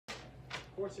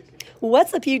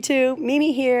What's up, YouTube?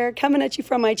 Mimi here, coming at you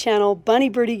from my channel, Bunny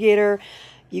Birdy Gator.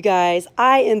 You guys,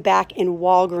 I am back in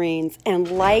Walgreens, and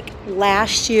like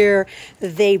last year,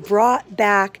 they brought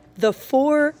back the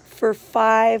 4 for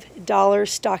 $5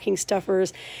 stocking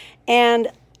stuffers, and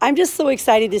I'm just so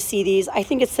excited to see these. I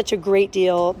think it's such a great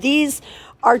deal. These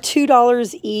are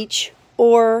 $2 each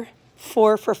or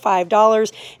 4 for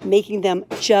 $5, making them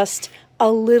just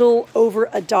a little over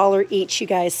 $1 each, you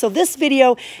guys. So this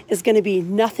video is going to be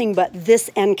nothing but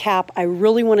this end cap. I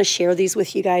really want to share these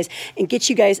with you guys and get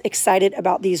you guys excited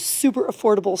about these super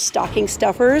affordable stocking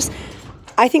stuffers.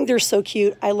 I think they're so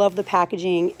cute. I love the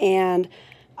packaging, and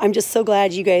I'm just so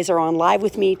glad you guys are on live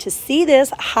with me to see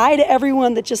this. Hi to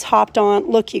everyone that just hopped on.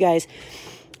 Look, you guys,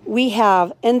 we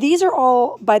have, and these are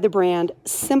all by the brand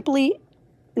Simple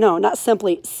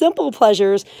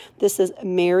Pleasures. This is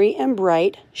Merry and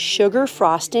Bright Sugar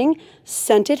Frosting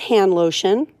Scented Hand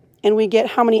Lotion. And we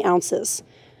get how many ounces?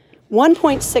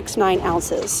 1.69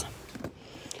 ounces.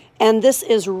 And this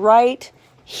is right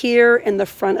here in the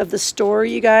front of the store,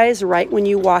 you guys, right when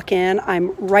you walk in.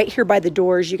 I'm right here by the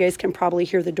doors. You guys can probably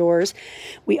hear the doors.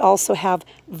 We also have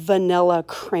Vanilla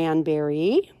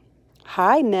Cranberry.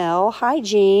 Hi, Mel. Hi,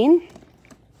 Jean.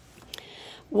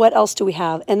 What else do we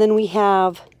have? And then we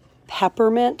have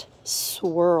Peppermint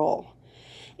Swirl.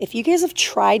 If you guys have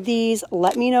tried these,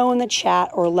 let me know in the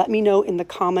chat or let me know in the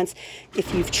comments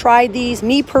if you've tried these.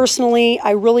 Me personally,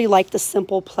 I really like the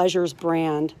Simple Pleasures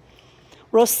brand.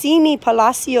 Rosimi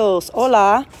Palacios,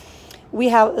 hola. We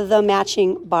have the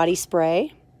matching body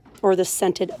spray or the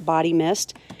scented body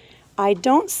mist. I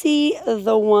don't see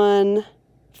the one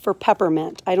for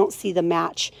peppermint. I don't see the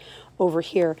match over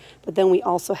here. But then we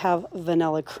also have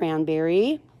Vanilla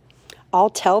Cranberry.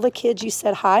 I'll tell the kids you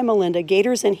said hi, Melinda.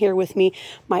 Gator's in here with me.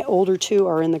 My older two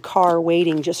are in the car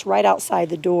waiting just right outside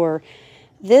the door.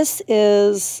 This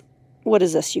is, what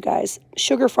is this, you guys?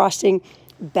 Sugar Frosting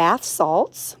Bath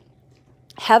Salts.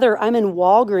 Heather, I'm in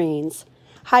Walgreens.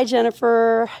 Hi,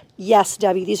 Jennifer. Yes,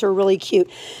 Debbie, these are really cute.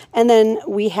 And then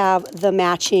we have the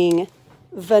matching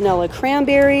Vanilla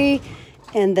Cranberry.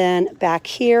 And then back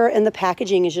here, and the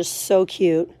packaging is just so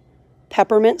cute.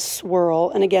 Peppermint Swirl.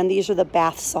 And again, these are the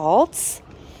bath salts.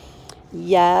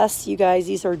 Yes, you guys,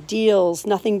 these are deals.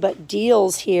 Nothing but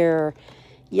deals here.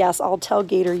 Yes, I'll tell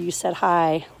Gator you said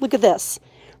hi. Look at this.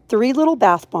 3 little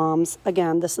bath bombs.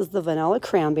 Again, this is the Vanilla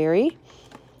Cranberry.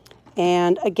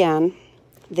 And again,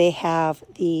 they have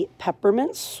the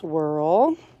Peppermint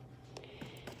Swirl.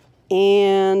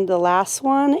 And the last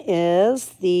one is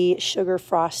the Sugar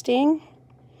Frosting.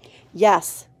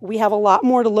 Yes, we have a lot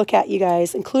more to look at, you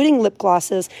guys, including lip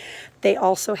glosses. They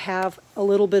also have a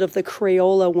little bit of the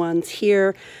Crayola ones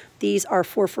here. These are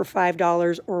 4 for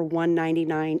 $5 or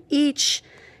 $1.99 each.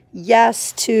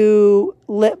 Yes to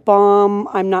lip balm.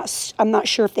 I'm not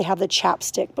sure if they have the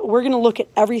chapstick, but we're going to look at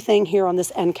everything here on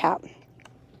this end cap.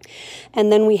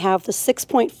 And then we have the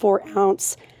 6.4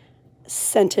 ounce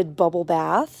scented bubble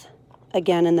bath.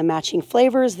 Again, in the matching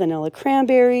flavors, Vanilla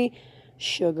Cranberry,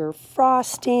 Sugar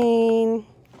Frosting,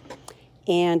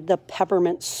 and the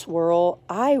Peppermint Swirl.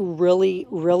 I really,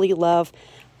 really love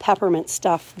peppermint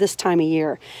stuff this time of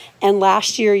year. And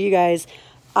last year, you guys,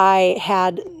 I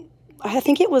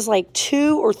think it was like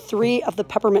 2 or 3 of the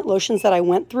peppermint lotions that I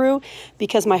went through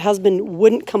because my husband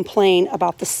wouldn't complain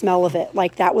about the smell of it.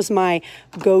 Like that was my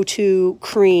go-to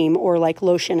cream or like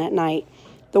lotion at night,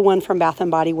 the one from Bath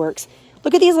 & Body Works.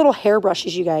 Look at these little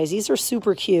hairbrushes, you guys. These are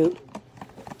super cute.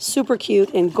 Super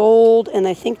cute in gold, and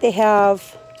I think they have,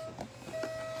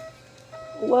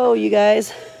 whoa, you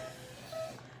guys.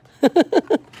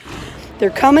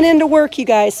 They're coming into work, you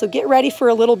guys, so get ready for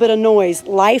a little bit of noise.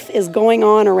 Life is going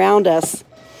on around us.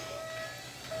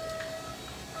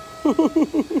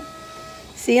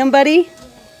 See them, buddy?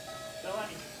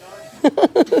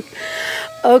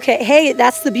 Okay, hey,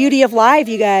 that's the beauty of live,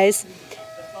 you guys.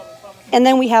 And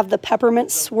then we have the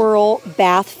Peppermint Swirl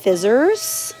Bath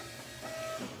Fizzers.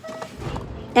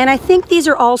 And I think these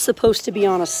are all supposed to be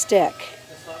on a stick.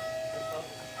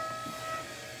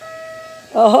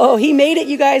 Oh, he made it,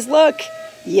 you guys, look.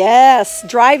 Yes,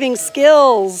 driving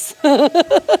skills.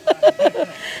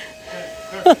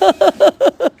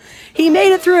 He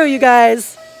made it through, you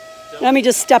guys. Let me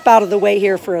just step out of the way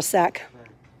here for a sec.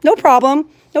 No problem,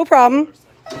 no problem.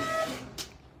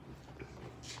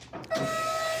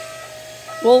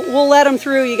 We'll let him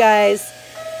through, you guys.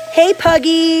 Hey,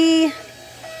 Puggy.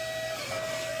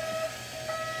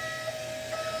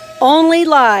 Only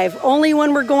live, only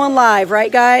when we're going live,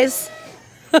 right, guys?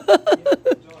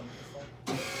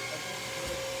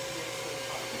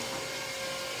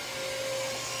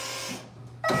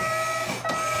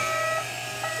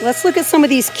 Let's look at some of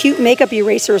these cute makeup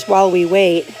erasers while we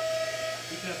wait.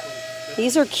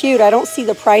 These are cute. I don't see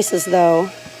the prices though.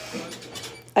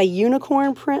 A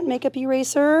unicorn print makeup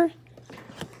eraser.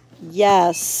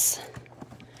 Yes.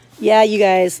 Yeah, you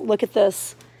guys, look at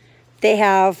this. They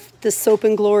have the Soap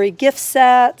and Glory gift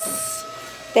sets.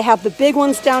 They have the big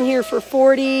ones down here for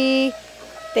 $40.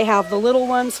 They have the little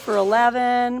ones for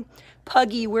 $11.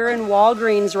 Puggy, we're in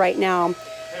Walgreens right now.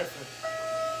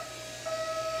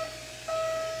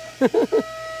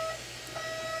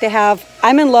 They have,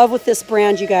 I'm in love with this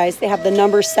brand, you guys. They have the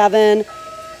number 7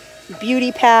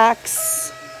 beauty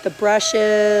packs, the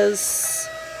brushes.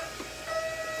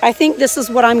 I think this is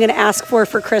what I'm going to ask for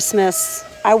Christmas.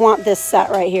 I want this set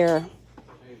right here.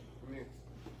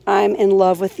 I'm in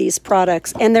love with these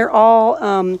products. And they're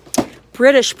all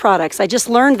British products. I just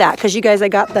learned that because you guys, I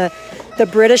got the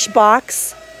British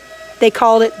box. They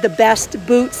called it the Best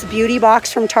Boots Beauty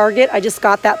Box from Target. I just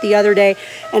got that the other day.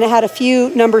 And it had a few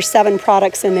number 7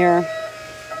 products in there.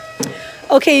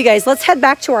 Okay, you guys, let's head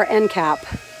back to our end cap.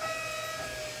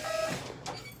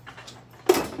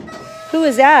 Who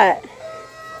is that?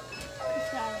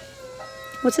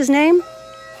 What's his name?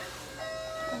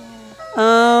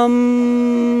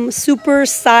 Super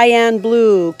Cyan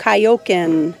Blue,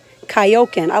 Kaioken.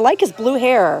 I like his blue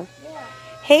hair. Yeah.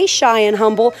 Hey, Shy and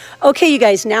Humble. Okay, you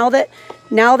guys, now that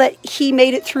he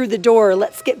made it through the door,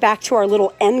 let's get back to our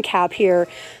little end cap here.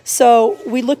 So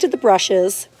we looked at the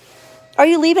brushes. Are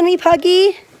you leaving me,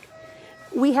 Puggy?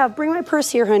 We have, bring my purse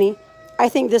here, honey. I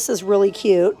think this is really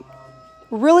cute.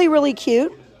 Really, really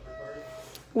cute.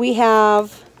 We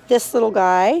have this little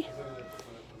guy.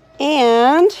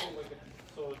 And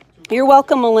you're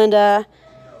welcome, Melinda.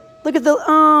 Look at the,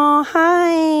 oh,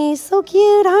 hi, so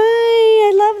cute. Hi,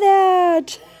 I love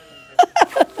that.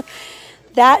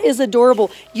 That is adorable.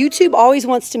 YouTube always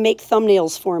wants to make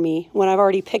thumbnails for me when I've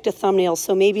already picked a thumbnail,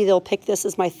 so maybe they'll pick this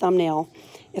as my thumbnail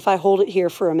if I hold it here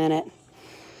for a minute.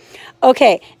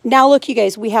 Okay, now look, you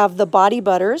guys, we have the body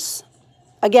butters.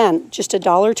 Again, just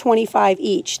 $1.25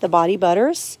 each, the body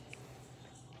butters.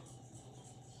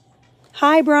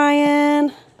 Hi,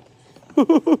 Brian.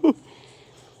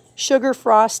 Sugar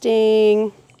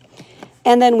frosting.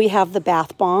 And then we have the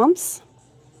bath bombs.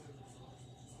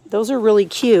 Those are really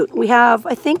cute. We have,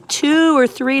 I think, 2 or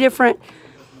 3 different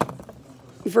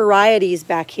varieties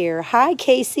back here. Hi,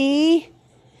 Casey.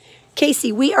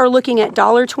 Casey, we are looking at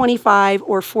 $1.25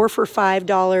 or 4 for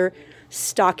 $5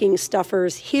 stocking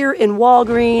stuffers here in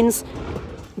Walgreens.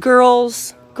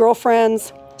 Girls,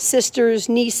 girlfriends, sisters,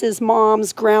 nieces,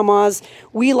 moms, grandmas,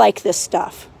 we like this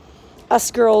stuff. Us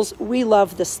girls, we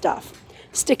love this stuff.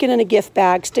 Stick it in a gift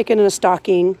bag, stick it in a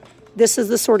stocking. This is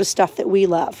the sort of stuff that we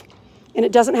love. And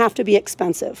it doesn't have to be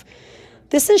expensive.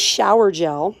 This is shower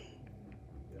gel.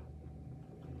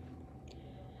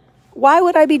 Why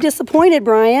would I be disappointed,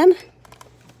 Brian?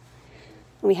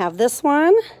 We have this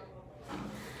one.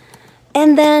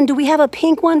 And then, do we have a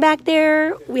pink one back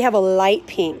there? We have a light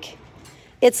pink.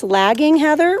 It's lagging,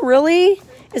 Heather? Really?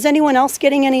 Is anyone else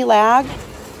getting any lag?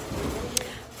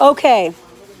 Okay.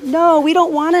 No, we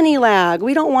don't want any lag.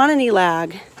 We don't want any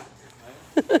lag.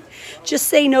 Just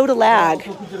say no to lag.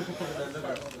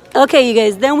 Okay, you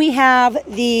guys. Then we have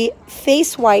the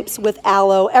face wipes with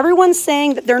aloe. Everyone's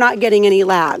saying that they're not getting any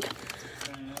lag.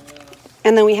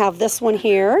 And then we have this one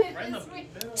here.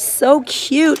 So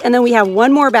cute. And then we have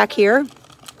one more back here.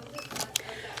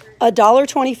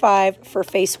 $1.25 for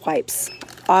face wipes.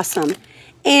 Awesome.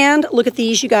 And look at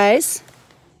these, you guys.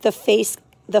 The face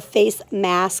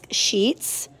mask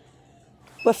sheets.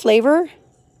 What flavor?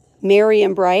 Merry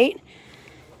and Bright.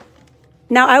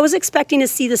 Now, I was expecting to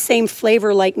see the same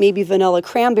flavor like maybe vanilla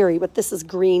cranberry, but this is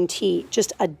green tea.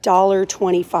 Just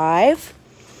 $1.25.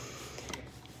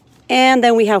 And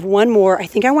then we have one more. I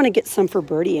think I want to get some for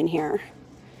Birdy in here,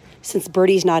 since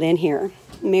Birdy's not in here.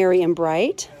 Merry and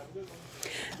Bright.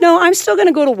 No, I'm still going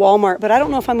to go to Walmart, but I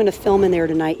don't know if I'm going to film in there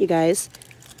tonight, you guys.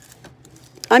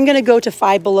 I'm going to go to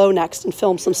Five Below next and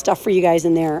film some stuff for you guys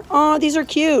in there. Oh, these are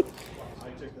cute.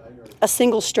 A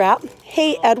single strap.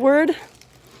 Hey, Edward.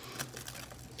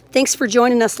 Thanks for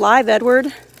joining us live,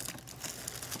 Edward.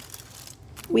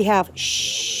 We have,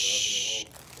 shh.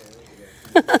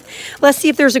 Let's see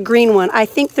if there's a green one. I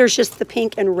think there's just the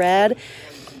pink and red.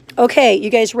 Okay, you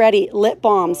guys ready? Lip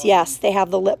balms. Yes, they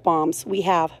have the lip balms. We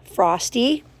have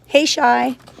Frosty. Hey,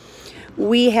 Shy.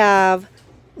 We have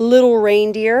Little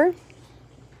Reindeer.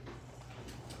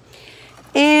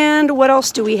 And what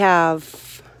else do we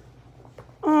have?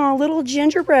 Oh, little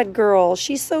gingerbread girl.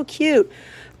 She's so cute.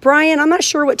 Brian, I'm not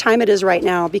sure what time it is right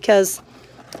now because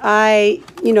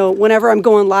whenever I'm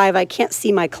going live, I can't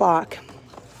see my clock.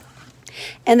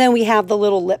 And then we have the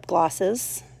little lip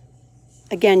glosses.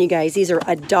 Again, you guys, these are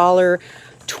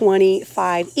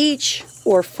 $1.25 each,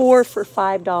 or 4 for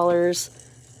 $5.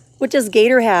 What does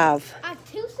Gator have? I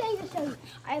have 2 things to show you.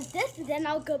 I have this, but then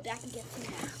I'll go back and get some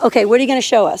more. Okay, what are you going to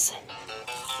show us?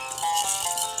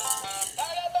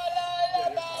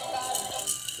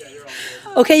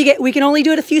 Okay, we can only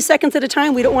do it a few seconds at a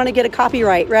time. We don't want to get a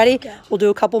copyright. Ready? Okay. We'll do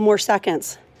a couple more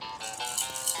seconds.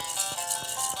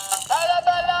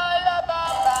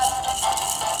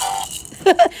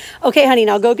 Okay, honey,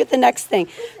 now go get the next thing.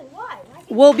 Why?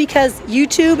 Well, because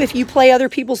YouTube, if you play other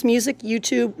people's music,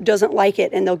 YouTube doesn't like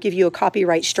it, and they'll give you a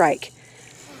copyright strike.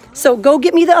 So go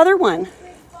get me the other one.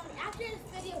 After this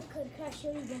video, could I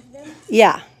show you both of them?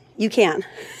 Yeah, you can.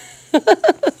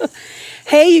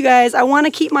 Hey, you guys, I want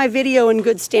to keep my video in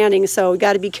good standing, so we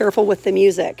got to be careful with the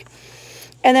music.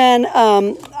 And then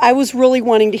I was really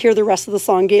wanting to hear the rest of the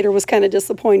song. Gator was kind of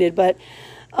disappointed, but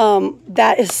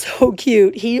that is so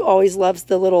cute. He always loves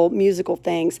the little musical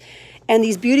things. And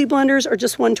these beauty blenders are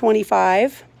just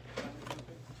 $1.25.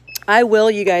 I will,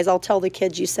 you guys. I'll tell the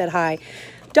kids you said hi.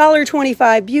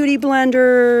 $1.25 beauty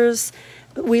blenders.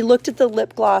 We looked at the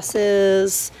lip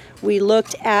glosses. We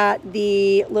looked at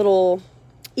the little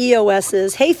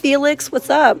EOS's. Hey, Felix, what's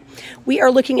up? We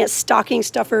are looking at stocking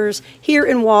stuffers here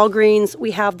in Walgreens.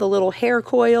 We have the little hair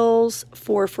coils,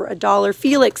 4 for $1.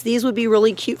 Felix, these would be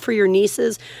really cute for your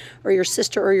nieces or your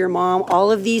sister or your mom.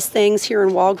 All of these things here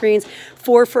in Walgreens,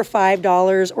 4 for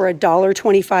 $5 or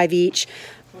 $1.25 each.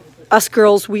 Us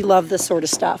girls, we love this sort of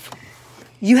stuff.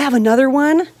 You have another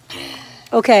one?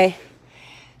 Okay.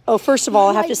 Oh, first of all,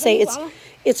 I have to say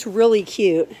it's really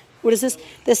cute. What is this?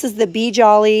 This is the Be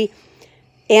Jolly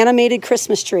animated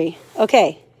Christmas tree.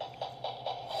 Okay.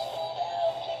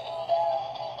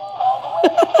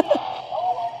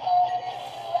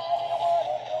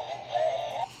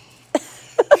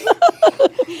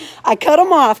 I cut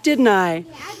them off, didn't I?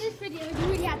 Yeah, after this video, you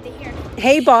really have to hear it.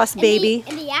 Hey, boss baby.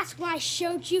 And they asked when I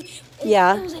showed you.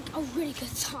 Yeah. It was like a really good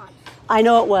song. I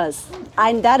know it was.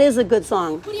 That is a good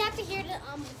song. But you have to hear the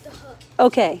hook.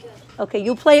 Okay. Okay,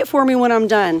 you'll play it for me when I'm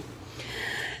done.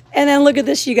 And then look at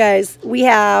this, you guys. We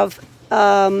have,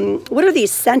 what are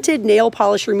these? Scented nail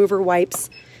polish remover wipes.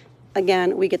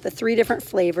 Again, we get the 3 different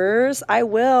flavors. I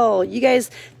will. You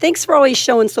guys, thanks for always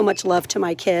showing so much love to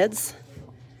my kids.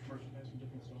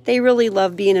 They really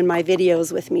love being in my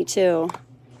videos with me, too.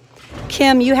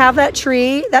 Kim, you have that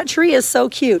tree? That tree is so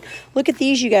cute. Look at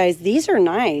these, you guys. These are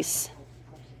nice.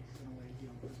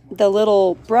 The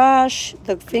little brush,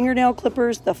 the fingernail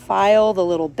clippers, the file, the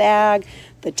little bag,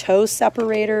 the toe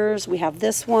separators. We have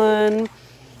this one.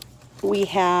 We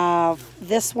have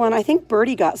this one. I think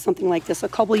Birdy got something like this a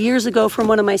couple years ago from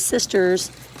one of my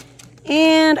sisters.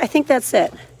 And I think that's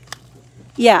it.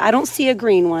 Yeah, I don't see a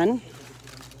green one.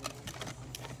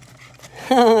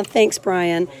 Thanks,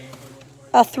 Brian.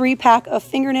 A 3-pack of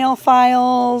fingernail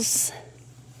files.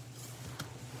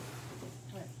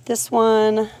 This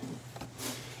one.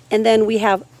 And then we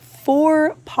have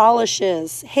 4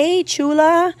 polishes. Hey,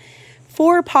 Chula.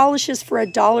 4 polishes for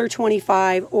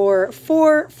 $1.25 or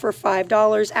 4 for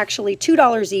 $5. Actually,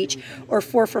 $2 each or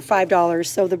 4 for $5.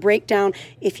 So the breakdown,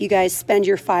 if you guys spend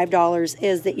your $5,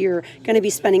 is that you're going to be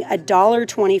spending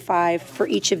 $1.25 for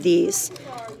each of these.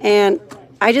 And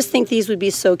I just think these would be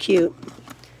so cute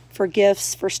for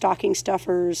gifts, for stocking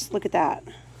stuffers. Look at that.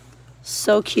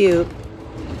 So cute.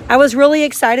 I was really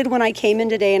excited when I came in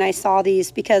today and I saw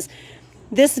these because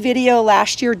this video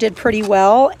last year did pretty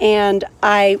well and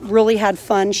I really had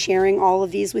fun sharing all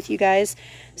of these with you guys.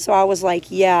 So I was like,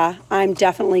 yeah, I'm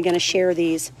definitely going to share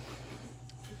these.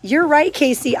 You're right,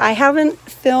 Casey. I haven't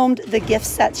filmed the gift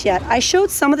sets yet. I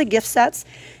showed some of the gift sets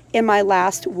in my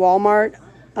last Walmart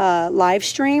live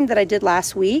stream that I did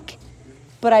last week,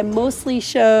 but I mostly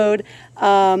showed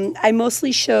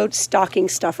stocking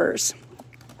stuffers.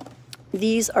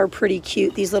 These are pretty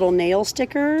cute. These little nail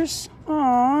stickers.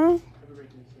 Aww.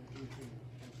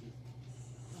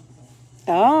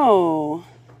 Oh.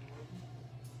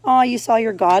 Oh, you saw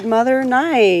your godmother?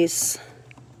 Nice.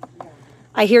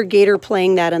 I hear Gator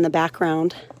playing that in the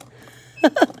background.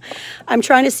 I'm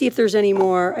trying to see if there's any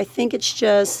more. I think it's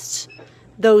just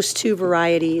those 2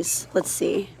 varieties. Let's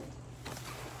see.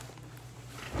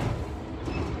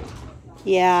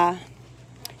 Yeah.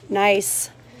 Nice.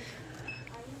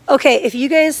 Okay, if you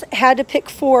guys had to pick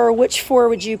 4, which 4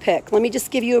 would you pick? Let me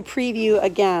just give you a preview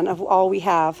again of all we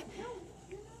have.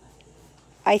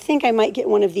 I think I might get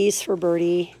one of these for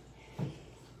Birdy.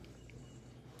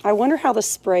 I wonder how the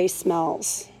spray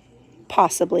smells.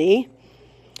 Possibly.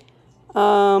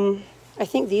 I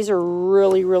think these are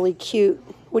really, really cute.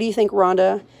 What do you think,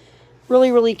 Rhonda?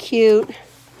 Really, really cute.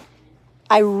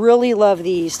 I really love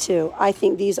these too. I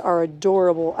think these are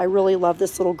adorable. I really love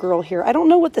this little girl here. I don't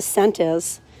know what the scent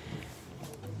is.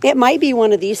 It might be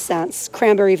one of these scents,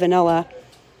 cranberry vanilla.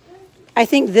 I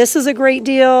think this is a great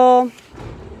deal.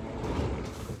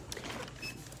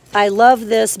 I love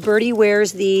this. Birdy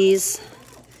wears these.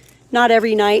 Not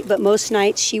every night, but most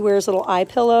nights she wears little eye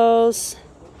pillows.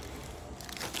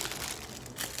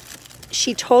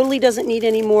 She totally doesn't need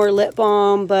any more lip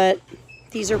balm, but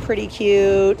these are pretty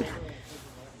cute.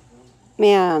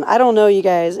 Man, I don't know, you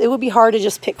guys. It would be hard to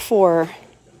just pick 4,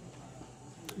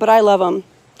 but I love them.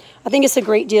 I think it's a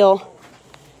great deal.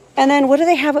 And then what do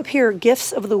they have up here?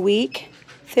 Gifts of the week,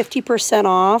 50%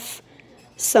 off.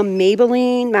 Some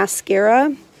Maybelline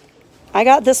mascara. I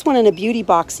got this one in a beauty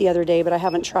box the other day, but I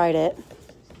haven't tried it.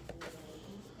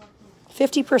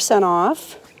 50%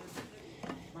 off.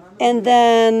 And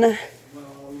then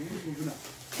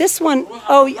this one,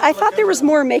 oh, I thought there was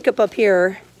more makeup up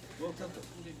here.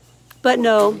 But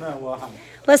no.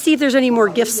 Let's see if there's any more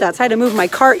gift sets. I had to move my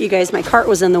cart, you guys. My cart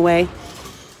was in the way.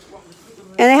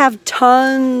 And they have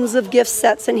tons of gift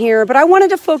sets in here. But I wanted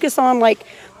to focus on, like,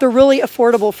 the really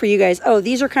affordable for you guys. Oh,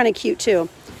 these are kind of cute, too.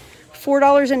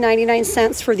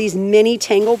 $4.99 for these mini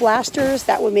Tangle Blasters.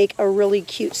 That would make a really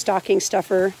cute stocking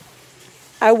stuffer.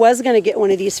 I was going to get one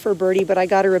of these for Birdy, but I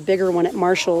got her a bigger one at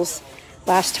Marshall's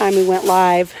last time we went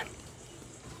live.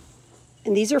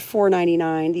 And these are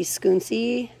 $4.99, these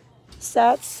Scoonsy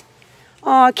sets.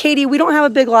 Aw, Katie, we don't have a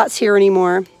Big Lots here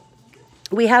anymore.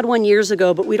 We had one years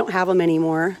ago, but we don't have them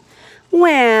anymore.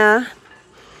 Wah.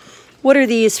 What are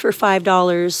these for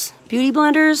 $5? Beauty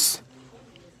blenders?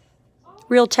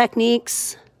 Real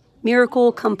Techniques,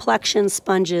 Miracle Complexion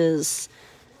Sponges.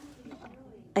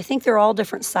 I think they're all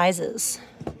different sizes.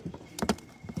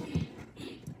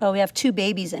 Oh, we have 2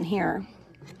 babies in here.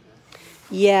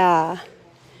 Yeah.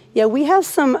 Yeah, we have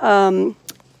some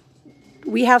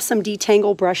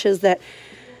detangle brushes that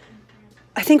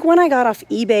I think one I got off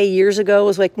eBay years ago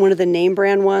was like one of the name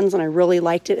brand ones, and I really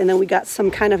liked it. And then we got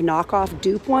some kind of knockoff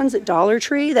dupe ones at Dollar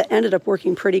Tree that ended up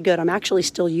working pretty good. I'm actually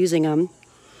still using them.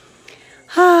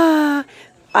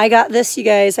 I got this, you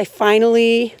guys.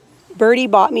 Birdy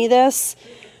bought me this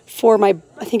for I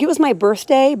think it was my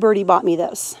birthday. Birdy bought me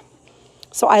this.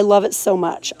 So I love it so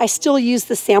much. I still use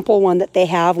the sample one that they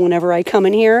have whenever I come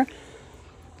in here.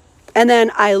 And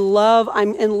then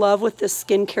I'm in love with this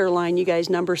skincare line, you guys,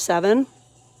 number 7.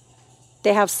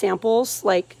 They have samples.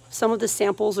 Like, some of the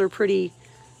samples are pretty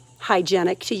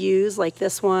hygienic to use, like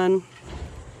this one.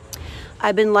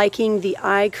 I've been liking the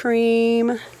eye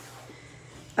cream.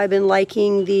 I've been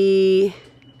liking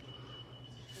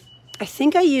I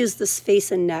think I used this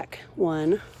face and neck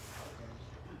one.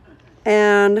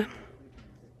 And,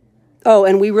 oh,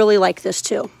 and we really like this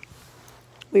too.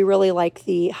 We really like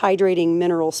the hydrating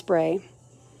mineral spray.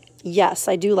 Yes,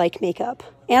 I do like makeup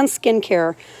and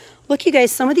skincare. Look, you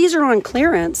guys, some of these are on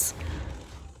clearance.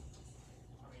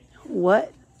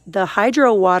 What? The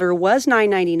Hydro Water was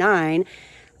 $9.99.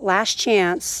 Last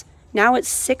chance. Now it's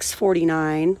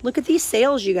 $6.49. Look at these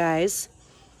sales, you guys.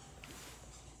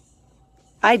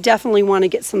 I definitely want to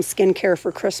get some skincare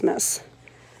for Christmas.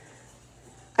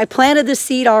 I planted the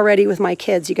seed already with my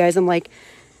kids, you guys. I'm like,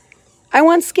 I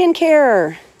want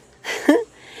skincare.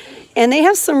 And they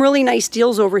have some really nice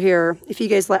deals over here if you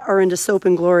guys are into Soap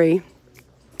and Glory,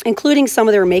 including some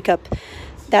of their makeup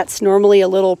that's normally a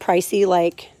little pricey,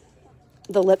 like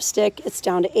the lipstick. It's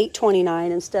down to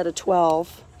 $8.29 instead of $12.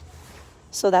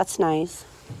 So that's nice.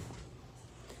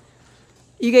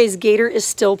 You guys, Gator is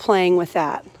still playing with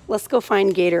that. Let's go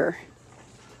find Gator.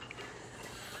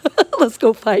 Let's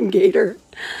go find Gator.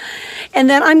 And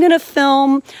then I'm going to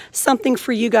film something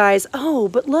for you guys. Oh,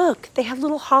 but look, they have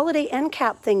little holiday end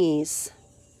cap thingies.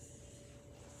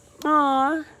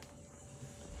 Aw.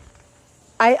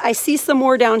 I see some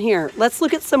more down here. Let's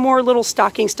look at some more little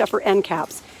stocking stuffer end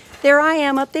caps. There I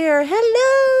am up there.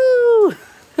 Hello.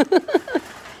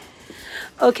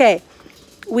 Okay,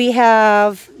 we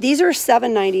have, these are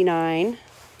 $7.99.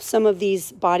 Some of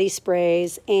these body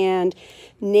sprays and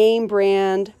name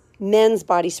brand men's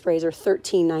body sprays are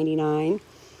 $13.99.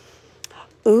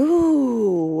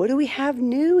 Ooh, what do we have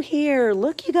new here?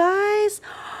 Look, you guys.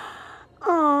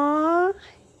 Aww.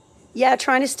 Yeah,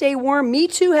 trying to stay warm. Me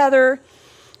too, Heather.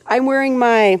 I'm wearing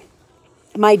my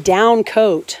down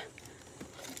coat.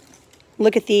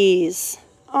 Look at these.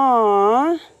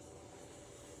 Aww.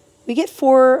 We get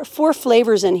four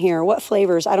flavors in here. What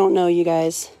flavors? I don't know, you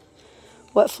guys.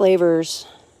 What flavors?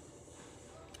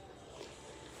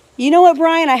 You know what,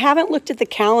 Brian? I haven't looked at the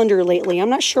calendar lately. I'm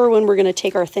not sure when we're going to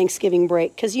take our Thanksgiving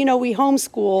break because, you know, we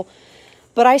homeschool,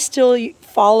 but I still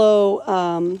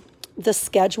follow the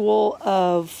schedule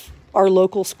of our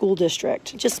local school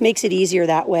district. It just makes it easier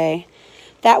that way.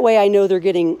 That way I know they're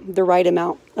getting the right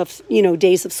amount of, you know,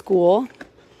 days of school.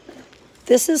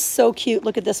 This is so cute.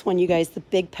 Look at this one, you guys, the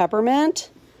big peppermint.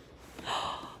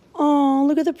 Oh,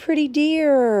 look at the pretty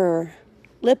deer.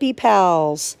 Lippy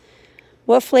Pals.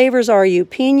 What flavors are you?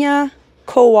 Pina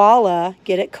Koala.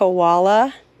 Get it?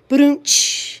 Koala.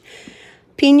 Brunch.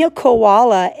 Pina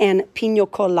Koala and Pina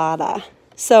Colada.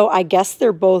 So I guess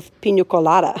they're both Pina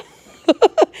Colada.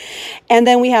 And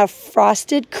then we have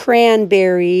frosted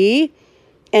cranberry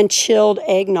and chilled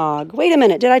eggnog. Wait a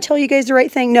minute. Did I tell you guys the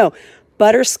right thing? No.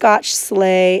 Butterscotch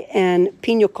sleigh and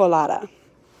Pina Colada.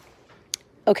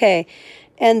 Okay.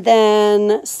 And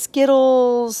then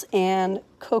Skittles and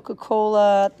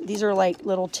Coca-Cola. These are like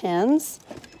little tins.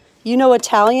 You know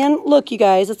Italian? Look, you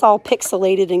guys, it's all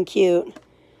pixelated and cute.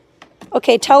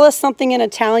 Okay, tell us something in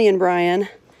Italian, Brian.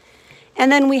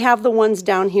 And then we have the ones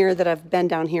down here that have been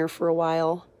down here for a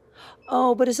while.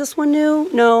 Oh, but is this one new?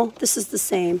 No, this is the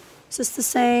same. Is this the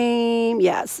same?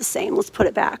 Yeah, it's the same. Let's put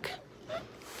it back.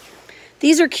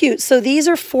 These are cute. So these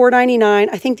are $4.99.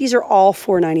 I think these are all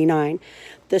 $4.99.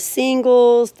 The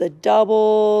singles, the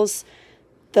doubles,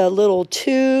 the little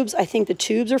tubes. I think the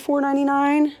tubes are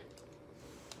 $4.99.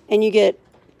 And you get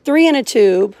 3 in a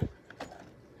tube.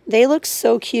 They look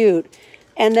so cute.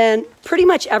 And then pretty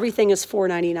much everything is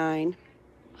 $4.99.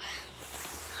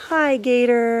 Hi,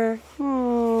 Gator.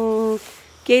 Oh,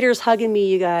 Gator's hugging me,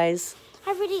 you guys.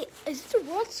 Is this the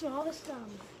world's smallest?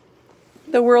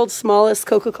 The world's smallest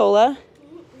Coca-Cola?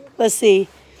 Let's see.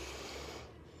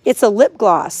 It's a lip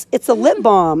gloss. It's a lip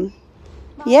balm.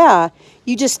 Yeah.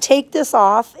 You just take this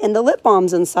off and the lip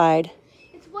balm's inside.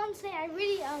 It's one thing I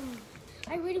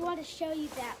really want to show you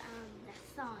that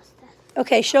sauce.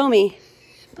 Okay, show me.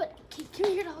 But can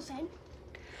you hear the whole thing?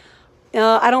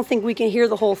 I don't think we can hear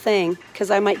the whole thing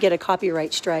because I might get a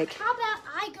copyright strike. How about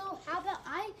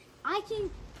I can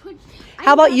put...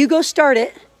 How about you go start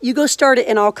it? You go start it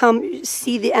and I'll come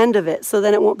see the end of it so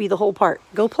then it won't be the whole part.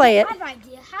 Go play it. I have an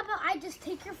idea. How about I just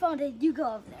take your phone and you go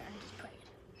over there and just play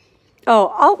it?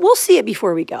 Oh, we'll see it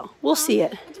before we go. We'll see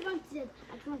it. I just want you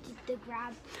to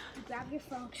grab your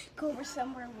phone, go over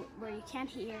somewhere where you can't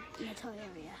hear in the toy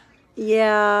area.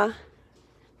 Yeah,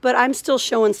 but I'm still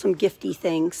showing some gifty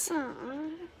things.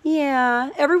 Yeah,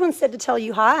 everyone said to tell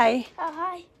you hi.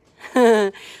 Oh,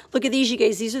 hi. Look at these, you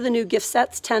guys. These are the new gift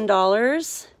sets,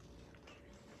 $10.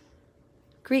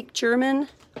 Greek, German,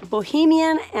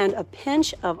 Bohemian, and a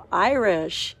pinch of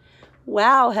Irish.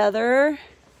 Wow, Heather.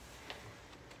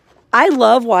 I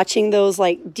love watching those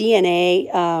like DNA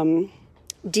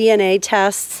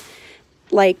tests,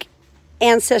 like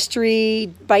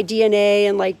Ancestry by DNA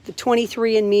and like the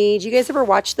 23andMe. Do you guys ever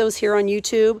watch those here on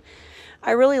YouTube?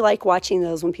 I really like watching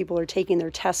those when people are taking their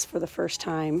tests for the first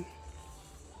time.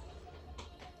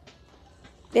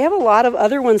 They have a lot of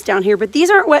other ones down here, but these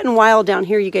aren't Wet n Wild down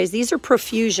here, you guys. These are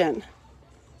Profusion.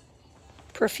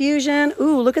 Profusion.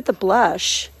 Ooh, look at the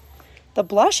blush. The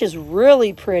blush is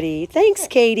really pretty. Thanks,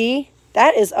 Katie.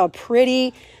 That is a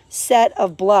pretty set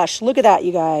of blush. Look at that,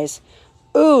 you guys.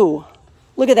 Ooh,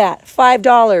 look at that.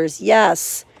 $5.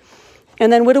 Yes.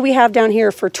 And then what do we have down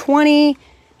here for $20?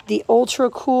 The Ultra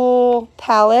Cool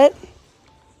palette.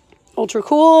 Ultra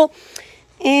Cool.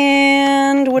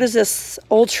 And what is this?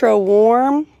 Ultra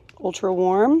Warm. Ultra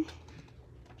Warm.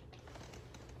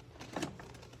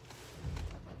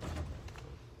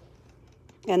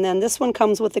 And then this one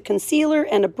comes with a concealer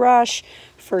and a brush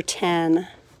for $10.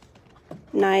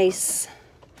 Nice.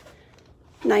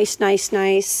 Nice, nice,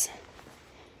 nice.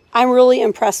 I'm really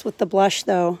impressed with the blush,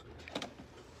 though.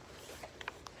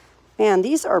 Man,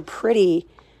 these are pretty.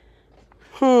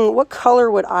 What color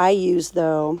would I use,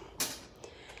 though?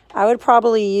 I would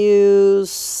probably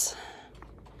use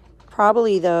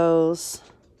those,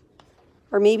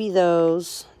 or maybe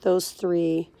those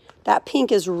 3. That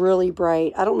pink is really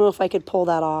bright. I don't know if I could pull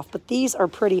that off, but these are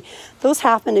pretty. Those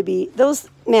happen to be,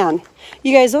 man,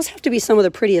 you guys, those have to be some of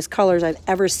the prettiest colors I've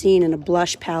ever seen in a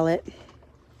blush palette.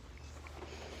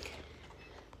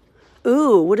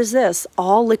 Ooh, what is this?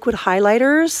 All liquid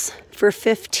highlighters for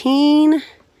 $15.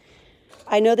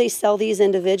 I know they sell these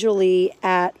individually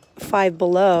at Five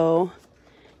Below,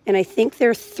 and I think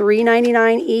they're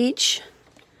 $3.99 each.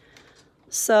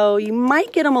 So you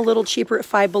might get them a little cheaper at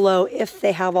Five Below if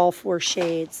they have all 4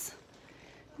 shades.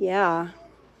 Yeah.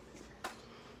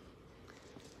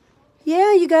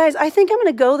 Yeah, you guys, I think I'm going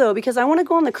to go, though, because I want to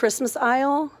go on the Christmas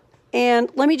aisle. And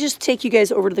let me just take you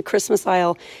guys over to the Christmas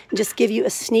aisle and just give you a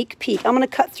sneak peek. I'm going to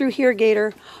cut through here,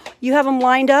 Gator. You have them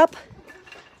lined up?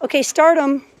 Okay, start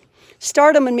them.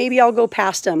 Start them, and maybe I'll go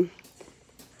past them.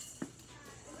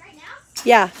 Right now?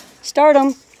 Yeah, start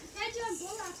them.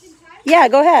 Yeah,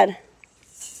 go ahead.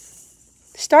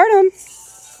 Start them.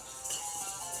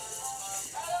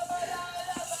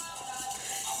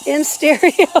 In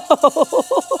stereo. Puppies!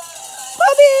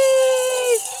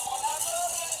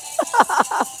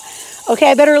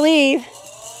 Okay, I better leave.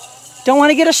 Don't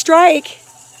want to get a strike.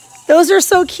 Those are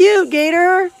so cute,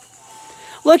 Gator.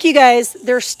 Look, you guys,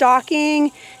 they're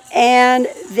stocking and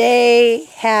they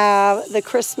have the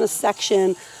Christmas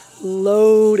section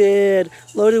loaded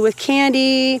with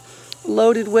candy,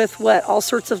 loaded with what? All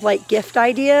sorts of like gift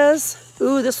ideas.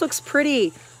 Ooh, this looks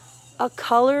pretty. A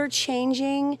color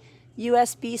changing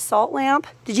USB salt lamp.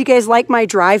 Did you guys like my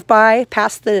drive-by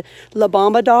past the La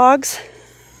Bamba dogs?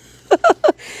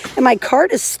 And my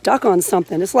cart is stuck on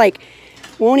something. It's like,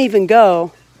 won't even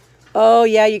go. Oh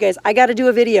yeah, you guys, I got to do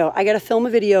a video. I got to film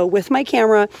a video with my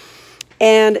camera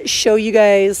and show you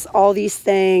guys all these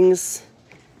things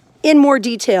in more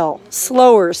detail,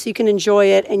 slower, so you can enjoy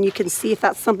it and you can see if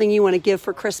that's something you want to give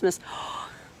for Christmas.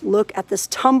 Look at this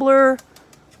tumbler.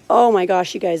 Oh my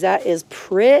gosh, you guys, that is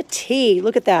pretty.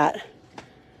 Look at that.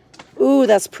 Ooh,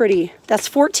 that's pretty. That's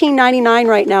 $14.99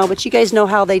 right now, but you guys know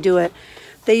how they do it.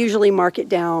 They usually mark it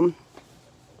down.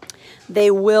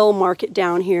 They will mark it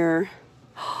down here.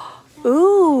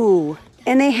 Ooh,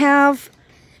 and they have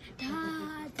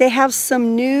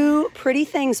some new pretty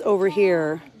things over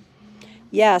here.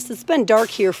 Yes, it's been dark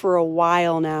here for a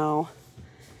while now.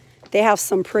 They have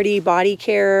some pretty body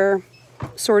care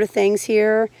sort of things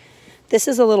here. This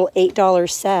is a little $8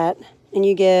 set, and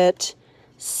you get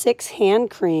 6 hand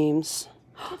creams.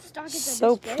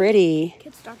 So pretty.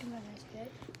 Kids' stockings are this big.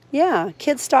 Yeah,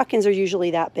 kids' stockings are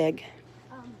usually that big.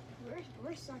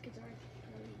 Our stockings are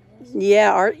really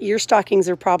Yeah, your stockings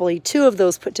are probably 2 of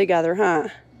those put together, huh?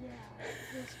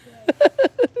 Yeah,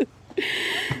 this big.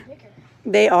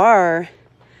 They are.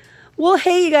 Well,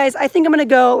 hey, you guys, I think I'm going to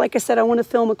go. Like I said, I want to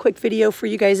film a quick video for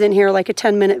you guys in here, like a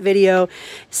 10-minute video,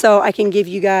 so I can give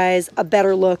you guys a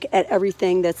better look at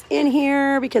everything that's in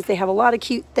here because they have a lot of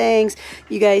cute things.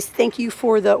 You guys, thank you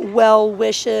for the well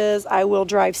wishes. I will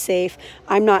drive safe.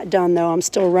 I'm not done, though. I'm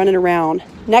still running around.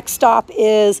 Next stop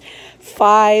is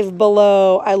Five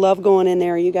Below. I love going in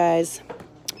there, you guys.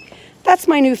 That's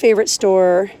my new favorite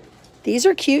store. These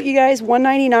are cute, you guys.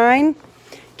 $1.99.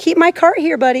 Keep my cart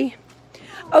here, buddy.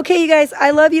 Okay, you guys,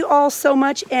 I love you all so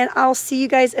much, and I'll see you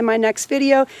guys in my next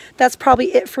video. That's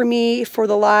probably it for me for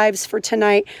the lives for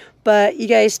tonight. But you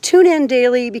guys tune in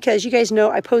daily because you guys know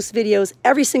I post videos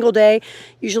every single day,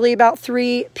 usually about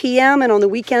 3 p.m. and on the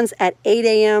weekends at 8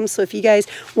 a.m. So if you guys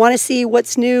want to see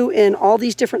what's new in all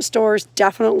these different stores,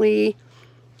 definitely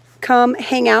come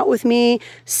hang out with me,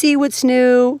 see what's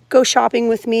new, go shopping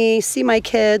with me, see my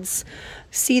kids,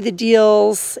 see the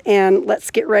deals, and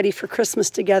let's get ready for Christmas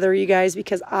together, you guys,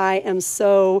 because I am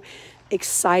so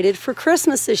excited for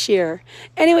Christmas this year.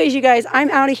 Anyways, you guys, I'm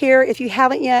out of here. If you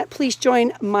haven't yet, please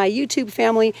join my YouTube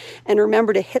family and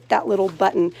remember to hit that little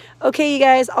button. Okay, you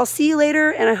guys, I'll see you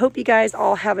later, and I hope you guys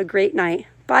all have a great night.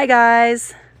 Bye,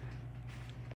 guys.